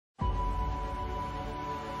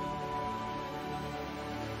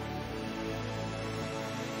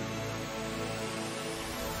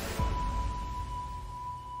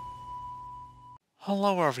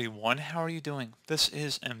Hello everyone, how are you doing? This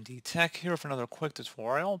is MD Tech here for another quick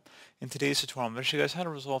tutorial. In today's tutorial, I'm going to show you guys how to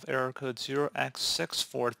resolve error code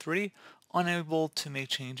 0x643, unable to make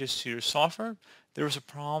changes to your software. There was a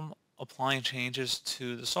problem applying changes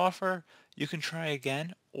to the software. You can try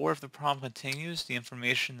again, or if the problem continues, the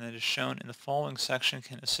information that is shown in the following section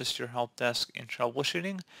can assist your help desk in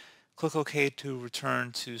troubleshooting. Click OK to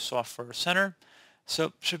return to Software Center.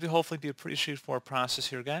 So should be hopefully be a pretty straightforward process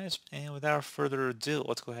here, guys. And without further ado,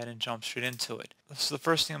 let's go ahead and jump straight into it. So the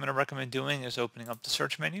first thing I'm going to recommend doing is opening up the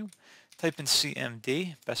search menu. Type in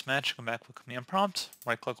CMD, best match, come back with command prompt,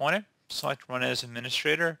 right click on it, select run as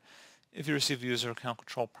administrator. If you receive a user account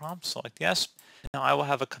control prompt, select yes. Now I will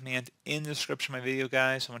have a command in the description of my video,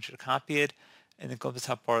 guys. I want you to copy it and then go to the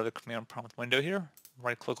top bar of the command prompt window here,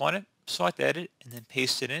 right click on it, select edit, and then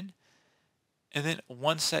paste it in. And then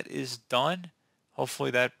once that is done,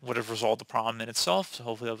 hopefully that would have resolved the problem in itself. So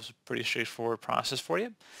hopefully that was a pretty straightforward process for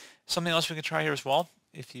you. Something else we can try here as well.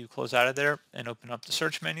 If you close out of there and open up the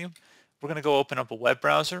search menu, we're going to go open up a web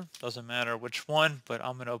browser. Doesn't matter which one, but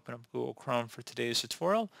I'm going to open up Google Chrome for today's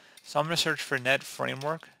tutorial. So I'm going to search for Net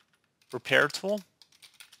Framework Repair Tool.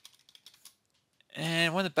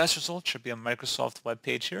 And one of the best results should be a Microsoft web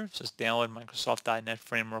page here. It says download Microsoft.NET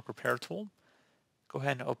Framework Repair Tool. Go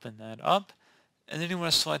ahead and open that up. And then you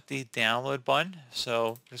want to select the download button.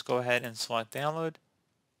 So just go ahead and select download.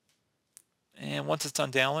 And once it's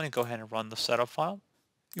done downloading, go ahead and run the setup file.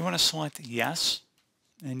 You want to select yes,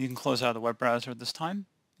 and you can close out of the web browser at this time.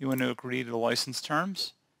 You want to agree to the license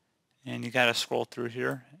terms, and you got to scroll through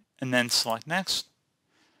here and then select next.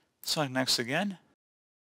 Select next again.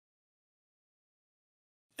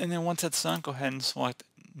 And then once that's done, go ahead and select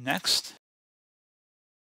next.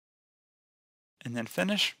 And then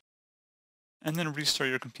finish. And then restart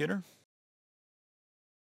your computer.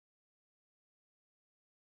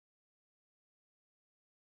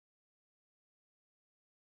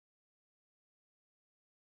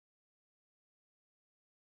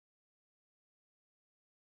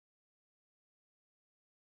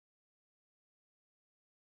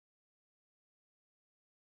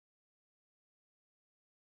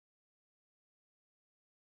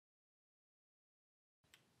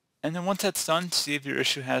 And then once that's done, see if your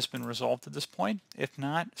issue has been resolved at this point. If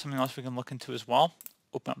not, something else we can look into as well.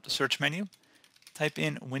 Open up the search menu, type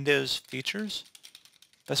in Windows Features.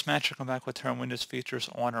 Best match will come back with turn Windows Features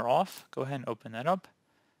on or off. Go ahead and open that up.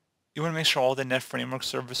 You want to make sure all the Net Framework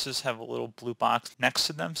services have a little blue box next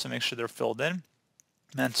to them, so make sure they're filled in. And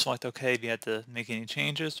then select OK if you had to make any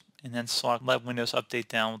changes, and then select Let Windows Update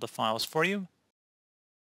download the files for you.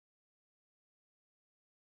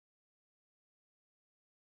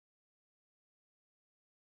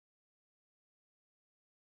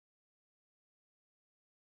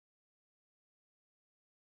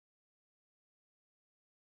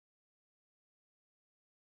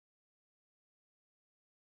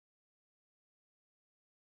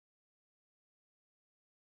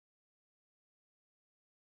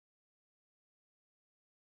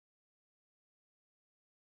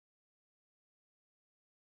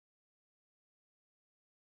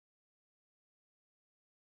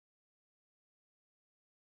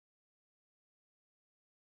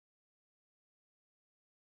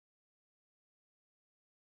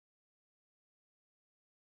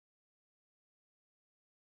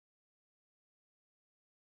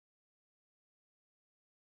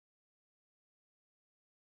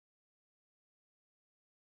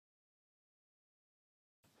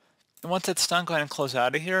 And once that's done, go ahead and close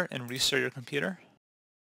out of here and restart your computer.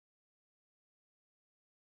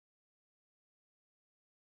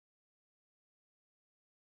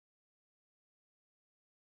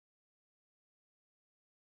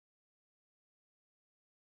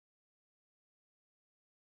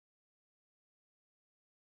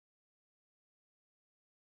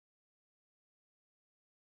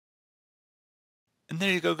 And there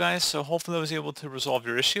you go, guys. So hopefully I was able to resolve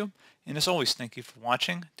your issue. And as always, thank you for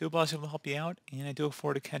watching. Do hope I was able to help you out, and I do look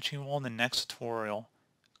forward to catching you all in the next tutorial.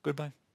 Goodbye.